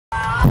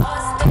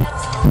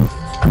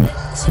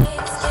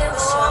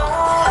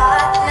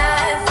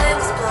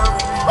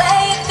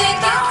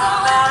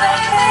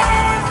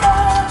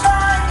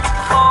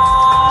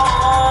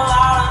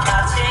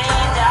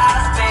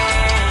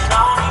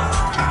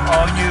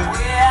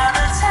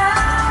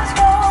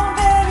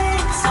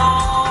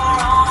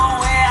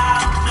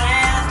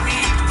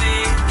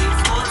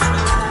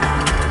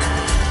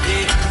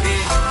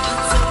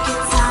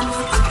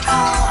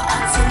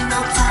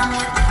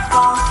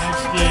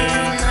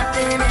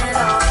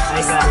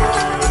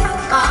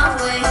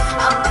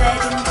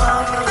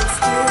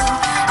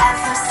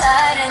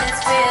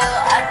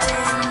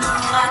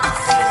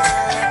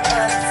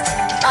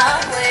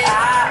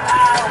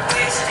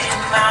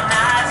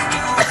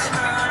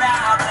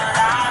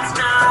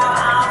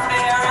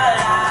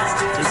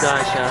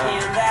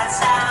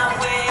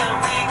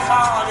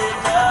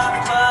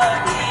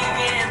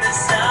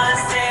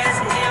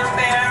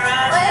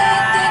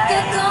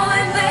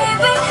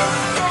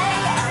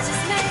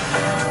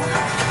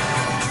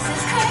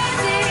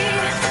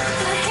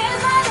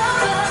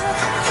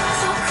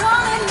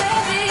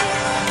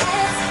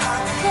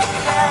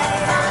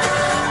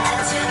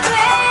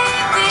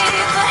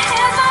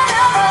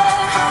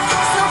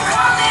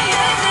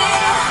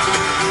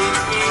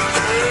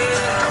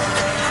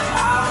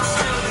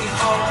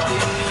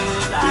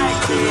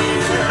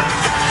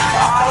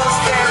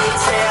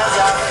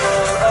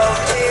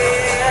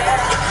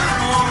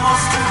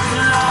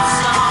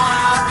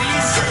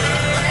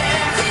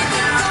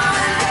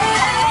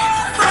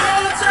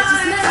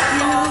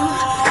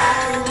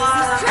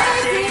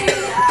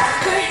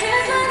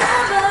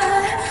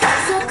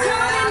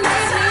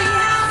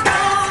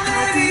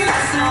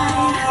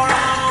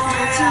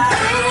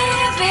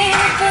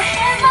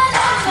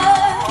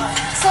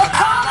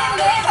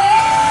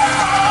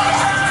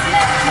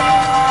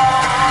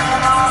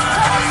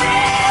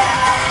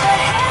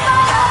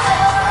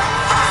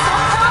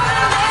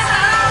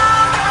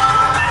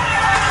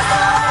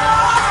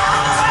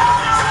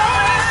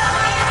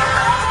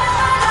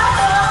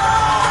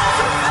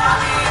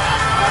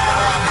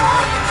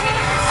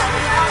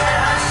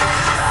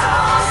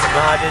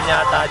Baha din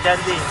yata dyan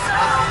din.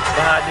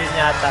 Baha din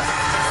yata.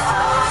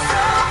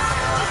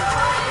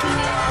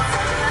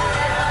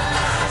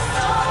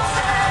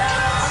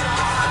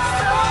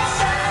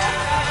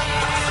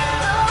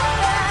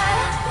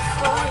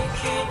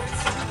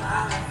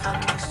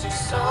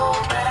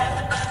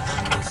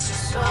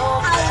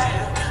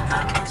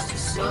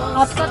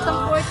 Apat ang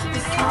portion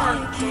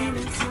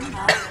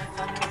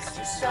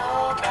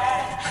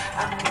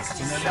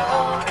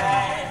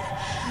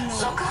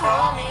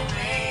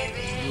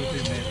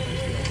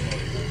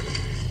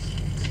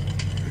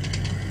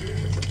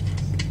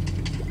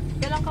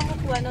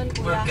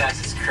Well, guys,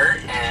 it's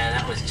Kurt, and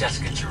that was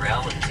Jessica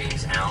Jhocel with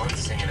James Allen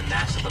singing a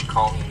mashup of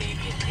Call Me Maybe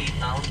and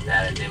Payphone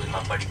that I did with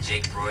my buddy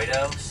Jake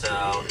Broido.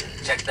 So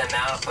check them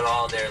out. I'll put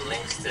all their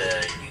links to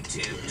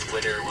YouTube,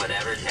 Twitter,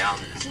 whatever down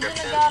in the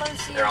description.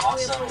 They're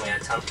awesome. We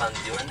had a ton of fun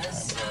doing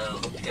this. So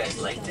hope you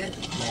guys liked it.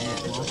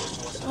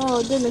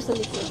 Oh, dun sa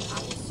likod.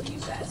 See you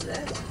guys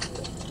there.